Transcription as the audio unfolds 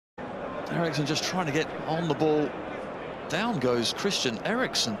Eriksen just trying to get on the ball. Down goes Christian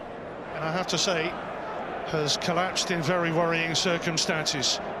Eriksen. And I have to say, has collapsed in very worrying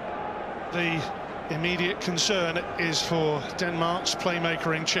circumstances. The immediate concern is for Denmark's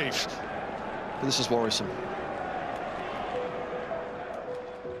playmaker-in-chief. This is worrisome.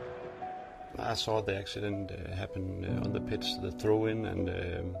 I saw the accident happen on the pitch, the throw-in, and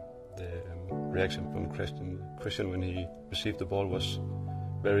the reaction from Christian when he received the ball was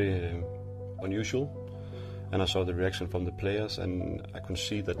very unusual. And I saw the reaction from the players, and I could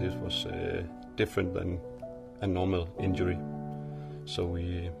see that this was different than a normal injury. So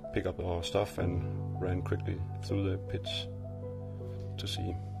we picked up our stuff and ran quickly through the pitch to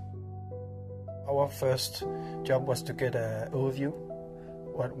see. Our first job was to get an overview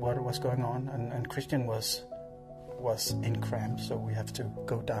what was going on, and Christian was in cramps, so we have to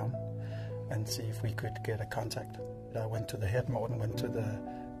go down and see if we could get a contact. I went to the head, Morten went to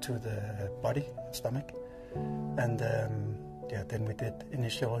the body, stomach, and then we did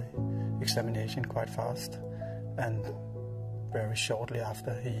initial examination quite fast, and very shortly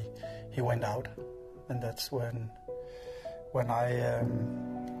after he went out, and that's when I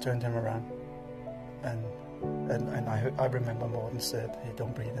turned him around, and I remember Morten said he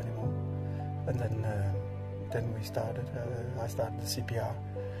don't breathe anymore, and then we started. I started the CPR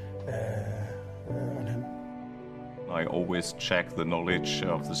on him. I always check the knowledge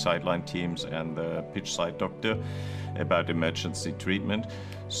of the sideline teams and the pitch side doctor about emergency treatment.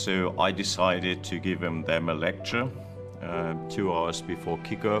 So I decided to give them a lecture 2 hours before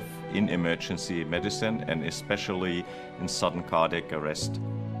kickoff in emergency medicine, and especially in sudden cardiac arrest.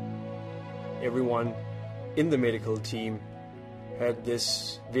 Everyone in the medical team had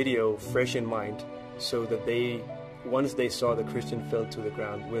this video fresh in mind, so that once they saw that Christian fell to the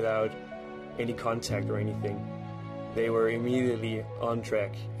ground without any contact or anything, they were immediately on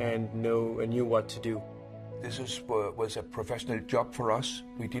track and knew what to do. This was a professional job for us.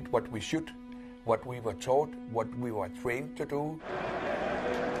 We did what we should, what we were taught, what we were trained to do.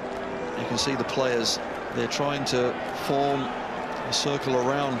 You can see the players, they're trying to form a circle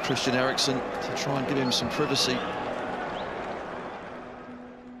around Christian Eriksen to try and give him some privacy.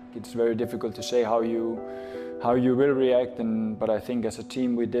 It's very difficult to say how you will react, but I think as a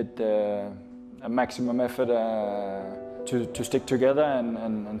team we did a maximum effort to stick together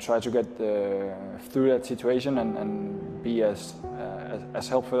and try to get through that situation and be as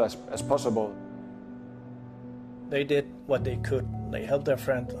helpful as possible. They did what they could. They helped their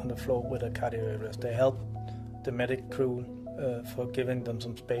friend on the floor with a cardiac arrest. They helped the medic crew for giving them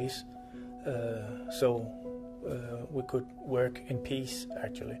some space, so we could work in peace,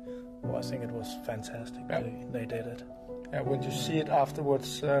 actually. Well, I think it was fantastic. Yeah. They did it. Yeah, when you see it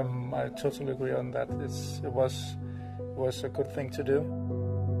afterwards, I totally agree on that. It was a good thing to do.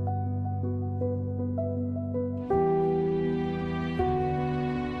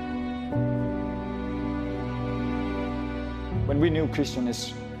 When we knew Christian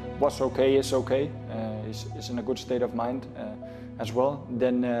is okay, is in a good state of mind as well,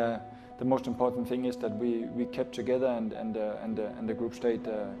 then the most important thing is that we kept together and the group stayed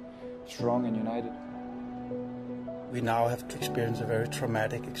strong and united. We now have to experience a very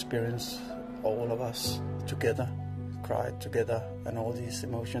traumatic experience, all of us together, cried together, and all these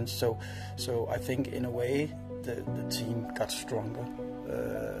emotions. So I think in a way the team got stronger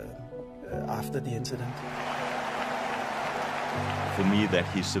after the incident. For me, that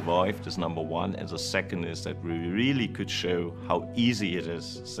he survived is number one, and the second is that we really could show how easy it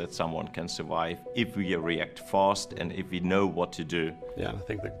is that someone can survive if we react fast and if we know what to do. Yeah, I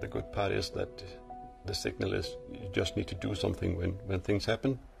think the good part is that the signal is you just need to do something when things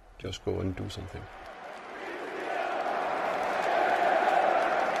happen. Just go and do something.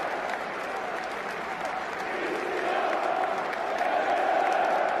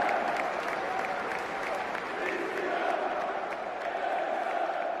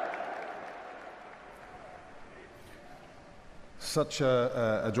 Such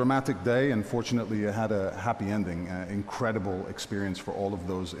a dramatic day, and fortunately it had a happy ending. Incredible experience for all of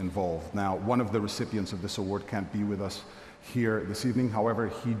those involved. Now, one of the recipients of this award can't be with us here this evening. However,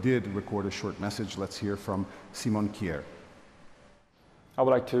 he did record a short message. Let's hear from Simon Kjær. I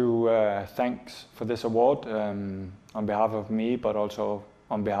would like to thanks for this award on behalf of me, but also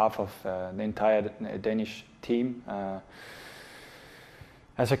on behalf of the entire Danish team.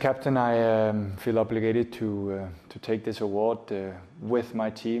 As a captain, I feel obligated to take this award with my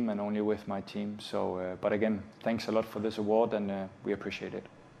team and only with my team. So, but again, thanks a lot for this award, and we appreciate it.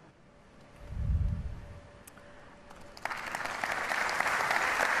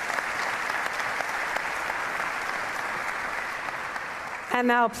 And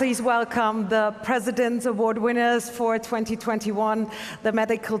now please welcome the President's Award winners for 2021, the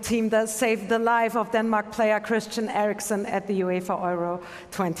medical team that saved the life of Denmark player Christian Eriksen at the UEFA EURO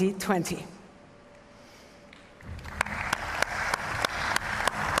 2020.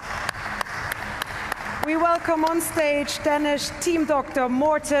 We welcome on stage Danish team doctor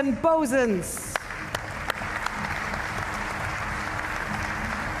Morten Bosens.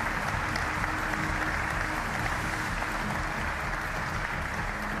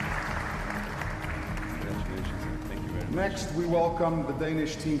 Next, we welcome the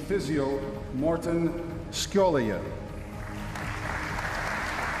Danish team physio, Morten Skjoldeje.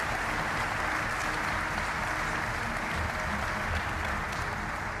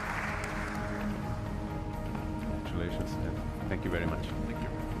 Congratulations, and thank you very much. Thank you.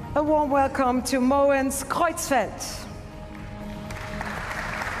 A warm welcome to Mogens Kreutzfeldt.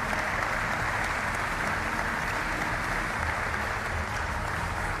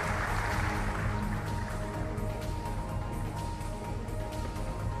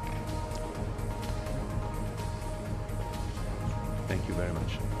 Thank you very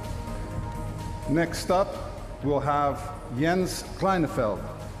much. Next up, we'll have Jens Kleinefeld.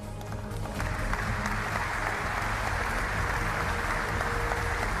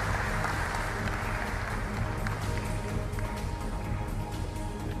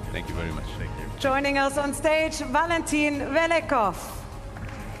 Thank you very much. Thank you. Joining us on stage, Valentin Velekov.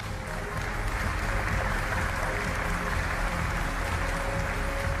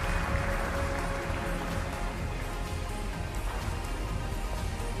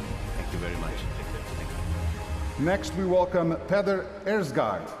 Thank you very much. Thank you. Next, we welcome Peder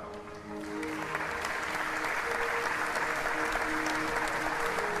Ersgaard.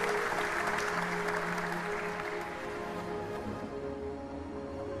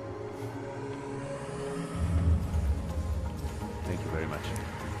 Thank you very much.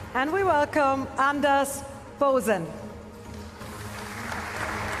 And we welcome Anders Bosen.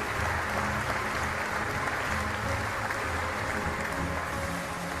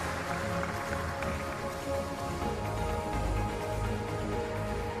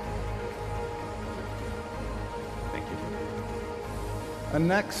 Thank you. And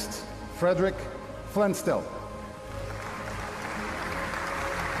next, Fredrik Flenstel.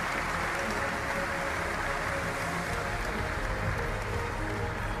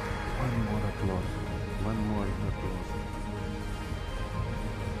 One more applause. One more applause.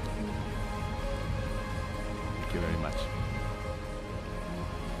 Thank you very much.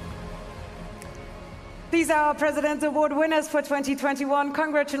 These are our President's Award winners for 2021.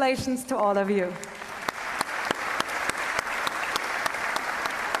 Congratulations to all of you.